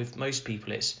yourself, but with most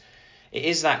people, it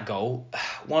is that goal.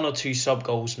 1 or 2 sub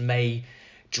goals may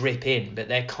drip in, but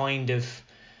they're kind of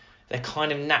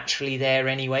naturally there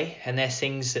anyway, and they're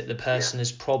things that the person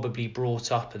has probably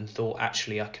brought up and thought,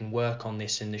 actually, I can work on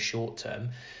this in the short term,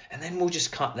 and then we'll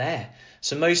just cut there.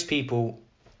 So most people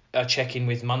are checking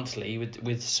with monthly.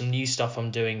 With some new stuff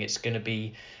I'm doing, it's going to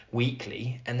be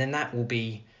weekly, and then that will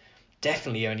be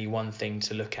definitely only one thing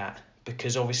to look at,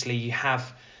 because obviously you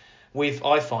have,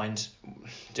 I find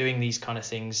doing these kind of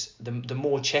things, the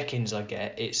more check-ins I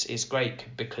get, it's great,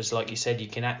 because like you said, you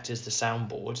can act as the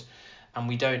soundboard, and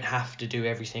we don't have to do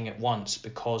everything at once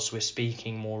because we're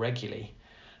speaking more regularly.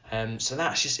 So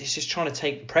it's just trying to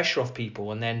take the pressure off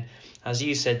people. And then, as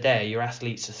you said there, your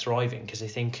athletes are thriving because they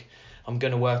think, I'm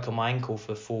going to work on my ankle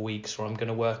for 4 weeks, or I'm going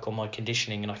to work on my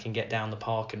conditioning, and I can get down the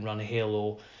park and run a hill,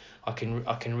 or I can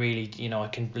really, I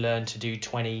can learn to do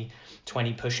 20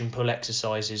 push and pull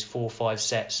exercises, 4 or 5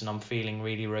 sets, and I'm feeling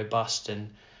really robust. And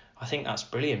I think that's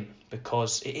brilliant,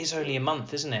 because it is only a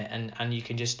month, isn't it? And you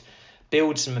can just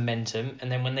build some momentum,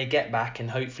 and then when they get back, and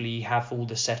hopefully you have all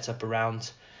the setup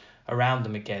around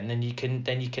them again, then you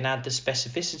can add the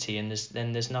specificity,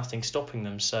 and there's nothing stopping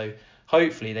them. So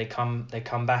hopefully they come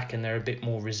back and they're a bit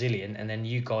more resilient, and then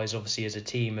you guys obviously as a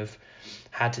team have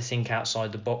had to think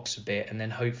outside the box a bit, and then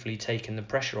hopefully taken the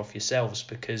pressure off yourselves.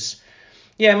 Because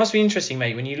it must be interesting,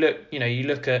 mate, when you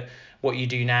look at what you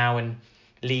do now and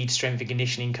lead strength and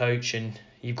conditioning coach, and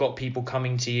you've got people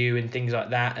coming to you and things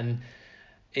like that. And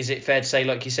is it fair to say,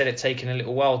 like you said, it's taken a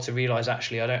little while to realise,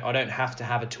 actually, I don't have to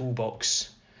have a toolbox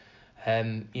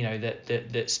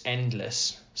that's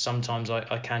endless. Sometimes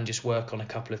I can just work on a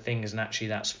couple of things, and actually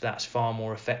that's far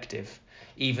more effective.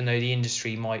 Even though the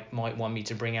industry might want me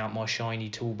to bring out my shiny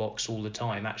toolbox all the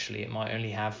time, actually it might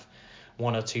only have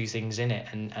 1 or 2 things in it,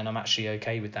 and I'm actually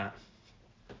okay with that.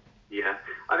 Yeah,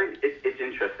 I think it's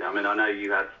interesting. I mean, I know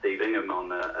you had Steve Ingham on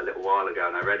a little while ago,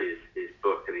 and I read his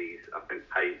book, and he's, I think,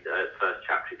 first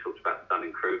chapter, he talks about the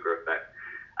Dunning-Kruger effect.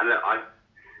 And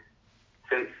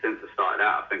since I started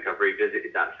out, I think I've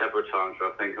revisited that several times,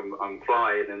 where I think I'm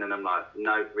flying, and then I'm like,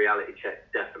 no, reality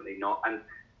check, definitely not. And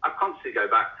I constantly go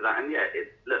back to that, and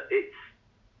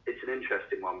it's an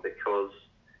interesting one, because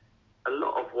a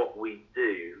lot of what we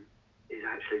do is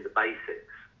actually the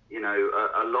basics.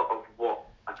 A lot of what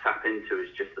I tap into is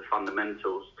just the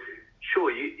fundamentals. Sure,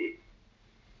 you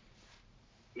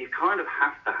kind of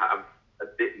have to have a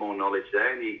bit more knowledge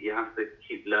there, and you have to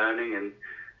keep learning and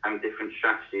having different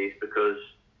strategies, because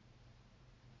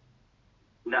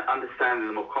understanding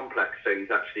the more complex things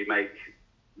actually make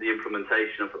the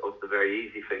implementation of the very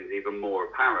easy things even more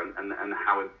apparent, and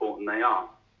how important they are.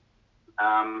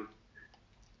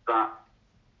 But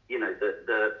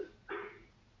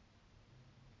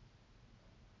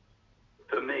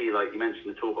for me, like you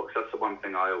mentioned, the toolbox, that's the one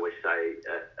thing I always say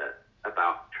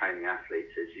about training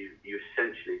athletes is you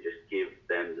essentially just give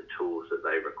them the tools that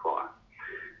they require.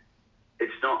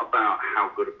 It's not about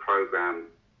how good a program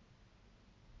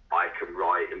I can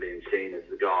write and being seen as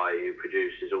the guy who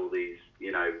produces all these,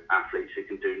 athletes who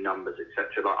can do numbers,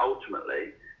 etc. Like,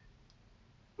 ultimately,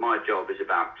 my job is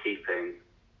about keeping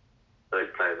those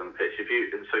players on the pitch.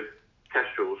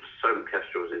 Solent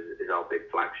Kestrels is our big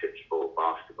flagship sport,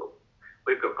 basketball.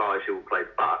 We've got guys who will play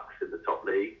Bucks in the top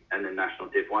league and then National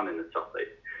Div 1 in the top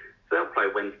league. So they'll play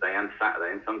Wednesday and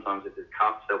Saturday, and sometimes if there's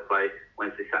cups, they'll play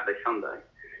Wednesday, Saturday, Sunday.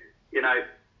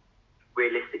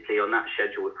 Realistically, on that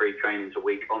schedule with 3 trainings a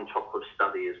week on top of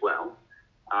study as well,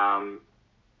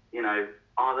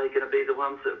 are they going to be the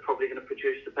ones that are probably going to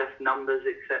produce the best numbers,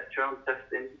 etc. on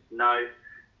testing? No.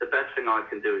 The best thing I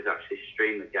can do is actually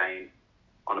stream the game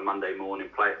on a Monday morning,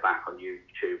 play it back on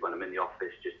YouTube when I'm in the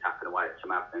office, just tapping away at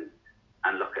some admin,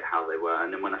 and look at how they were.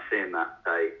 And then when I see them that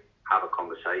day, have a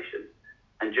conversation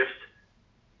and just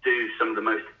do some of the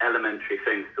most elementary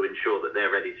things to ensure that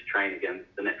they're ready to train again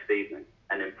the next evening,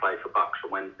 and then play for Bucks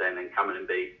on Wednesday, and then come in and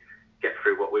get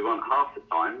through what we want. Half the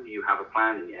time, you have a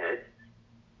plan in your head,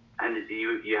 and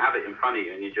you have it in front of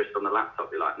you, and you're just on the laptop.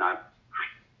 You're like, no,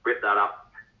 rip that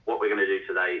up. What we're going to do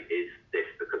today is this,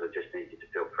 because I just need you to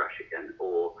feel fresh again.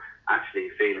 Or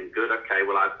actually feeling good. Okay,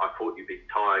 well, I thought you'd be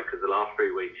tired because the last 3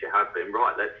 weeks you have been.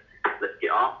 Right, let's get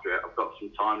after it. I've got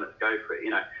some time. Let's go for it.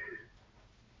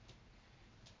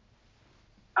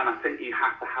 And I think you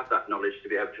have to have that knowledge to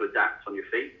be able to adapt on your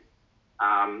feet.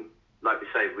 Like we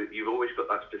say, you've always got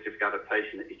that specific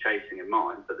adaptation that you're chasing in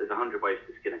mind, but there's 100 ways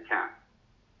to skin a cat.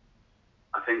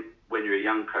 I think when you're a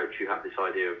young coach, you have this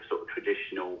idea of sort of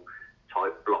traditional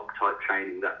block type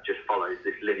training that just follows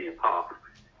this linear path.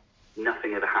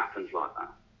 Nothing ever happens like that.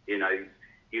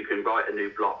 You can write a new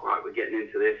block, right, we're getting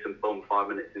into this, and boom, 5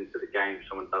 minutes into the game,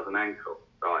 someone does an ankle.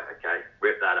 Right, okay,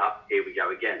 rip that up, here we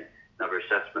go again. Another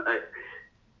assessment.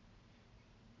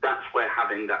 That's where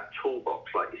having that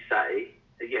toolbox, like you say,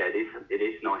 yeah, it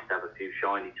is nice to have a few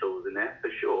shiny tools in there, for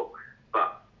sure.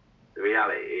 But the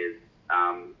reality is,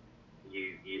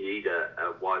 you need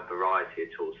a wide variety of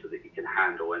tools so that you can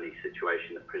handle any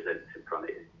situation that presents in front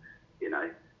of you.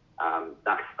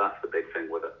 That's the big thing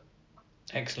with it.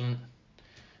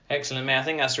 Excellent, mate. I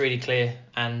think that's really clear,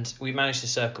 and we managed to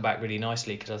circle back really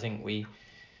nicely, because I think we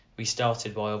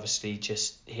started by obviously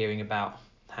just hearing about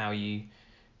how you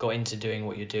got into doing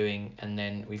what you're doing, and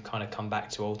then we've kind of come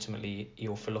back to ultimately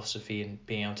your philosophy and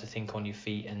being able to think on your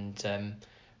feet and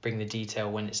bring the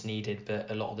detail when it's needed. But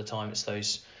a lot of the time it's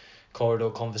those corridor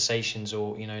conversations,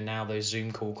 or now those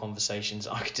Zoom call conversations.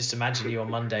 I could just imagine you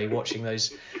on Monday watching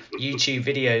those YouTube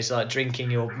videos, like drinking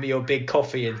your big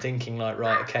coffee and thinking like,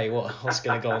 right, okay, what's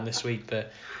going to go on this week?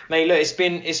 But mate, look, it's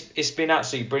been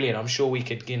absolutely brilliant. I'm sure we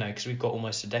could, because we've got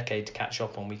almost a decade to catch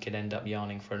up on, we could end up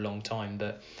yarning for a long time.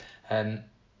 But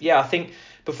yeah, I think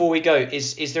before we go,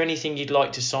 is there anything you'd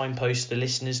like to signpost the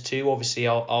listeners to? Obviously,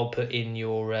 I'll put in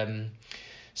your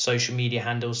social media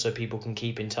handles so people can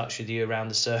keep in touch with you around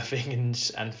the surfing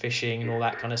and fishing and all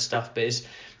that kind of stuff. But is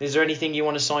there anything you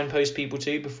want to signpost people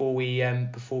to before we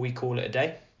call it a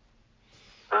day?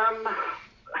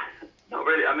 Not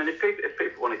really. I mean, if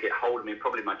people want to get hold of me,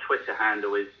 probably my Twitter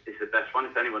handle is the best one.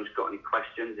 If anyone's got any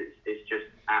questions, it's just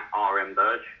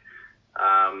 @RMBurge.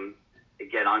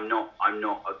 Again, I'm not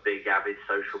a big avid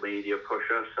social media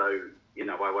pusher, so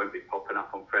I won't be popping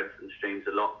up on threads and streams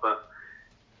a lot. But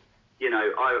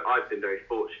I've been very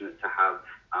fortunate to have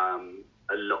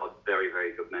a lot of very,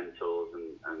 very good mentors,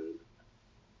 and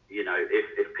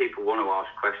if people want to ask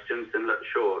questions, then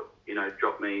sure,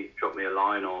 drop me a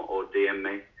line or DM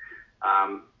me.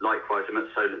 Likewise, I'm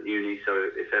at Solent Uni, so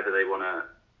if ever they want to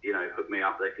hook me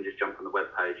up, they can just jump on the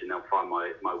webpage and they'll find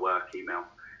my work email.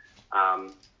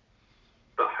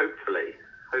 But hopefully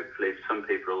some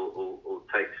people will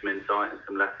take some insight and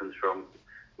some lessons from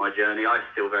my journey. I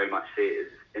still very much see it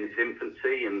as in its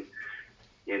infancy, and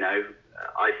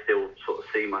I still sort of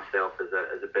see myself as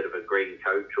a bit of a green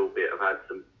coach, albeit I've had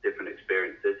some different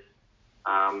experiences.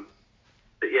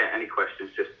 But yeah, any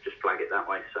questions, just flag it that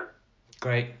way. So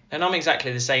great. And I'm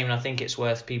exactly the same, and I think it's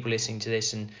worth people listening to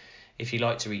this, and if you'd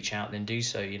like to reach out, then do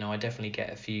so. I definitely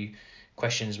get a few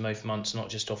questions most months, not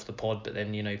just off the pod, but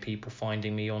then people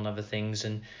finding me on other things,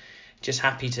 and just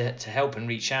happy to help and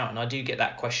reach out. And I do get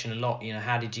that question a lot,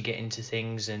 how did you get into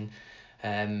things, and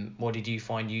what did you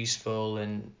find useful,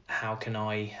 and how can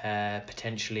I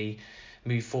potentially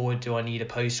move forward? Do I need a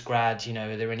post-grad?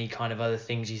 Are there any kind of other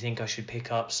things you think I should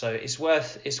pick up? So it's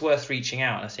worth reaching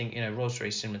out. And I think Rod's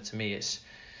very similar to me. It's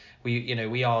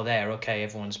we are there. Okay,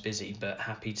 everyone's busy, but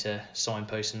happy to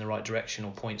signpost in the right direction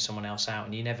or point someone else out.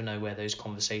 And you never know where those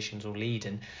conversations will lead.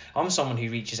 And I'm someone who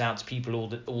reaches out to people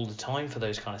all the time for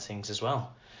those kind of things as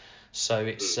well. So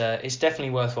it's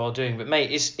definitely worthwhile doing. But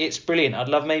mate, it's brilliant. I'd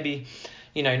love maybe,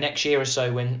 next year or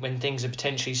so when things are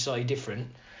potentially slightly different,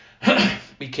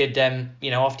 we could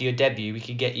after your debut we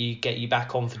could get you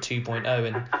back on for 2.0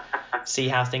 and see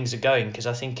how things are going, because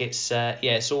I think it's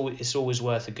always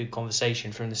worth a good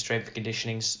conversation from the strength and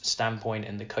conditioning standpoint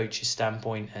and the coach's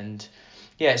standpoint. And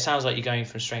it sounds like you're going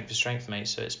from strength to strength, mate.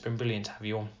 So it's been brilliant to have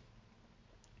you on.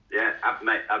 Yeah,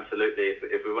 mate, absolutely.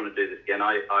 If we want to do this again,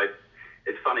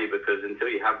 it's funny because until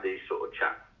you have these sort of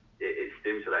chats, it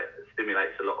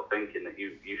stimulates a lot of thinking that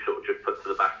you sort of just put to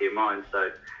the back of your mind. So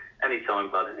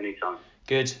anytime, bud, anytime.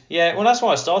 Good. Yeah, well, that's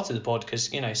why I started the pod, because,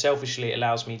 selfishly it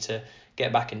allows me to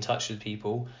get back in touch with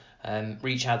people,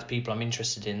 reach out to people I'm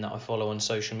interested in that I follow on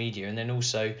social media. And then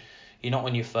also, you're not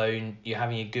on your phone, you're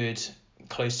having a good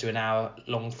close to an hour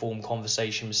long form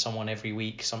conversation with someone every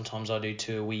week. Sometimes I do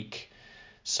 2 a week.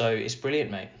 So it's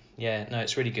brilliant, mate. Yeah, no,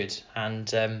 it's really good.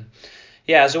 And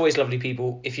as always, lovely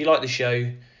people, if you like the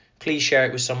show, please share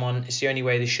it with someone. It's the only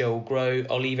way the show will grow.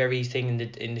 I'll leave everything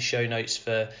in the show notes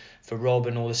for Rob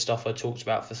and all the stuff I talked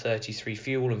about for 33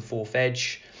 Fuel and 4th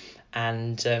Edge.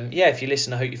 And if you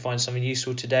listen, I hope you find something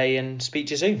useful today, and speak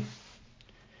to you soon.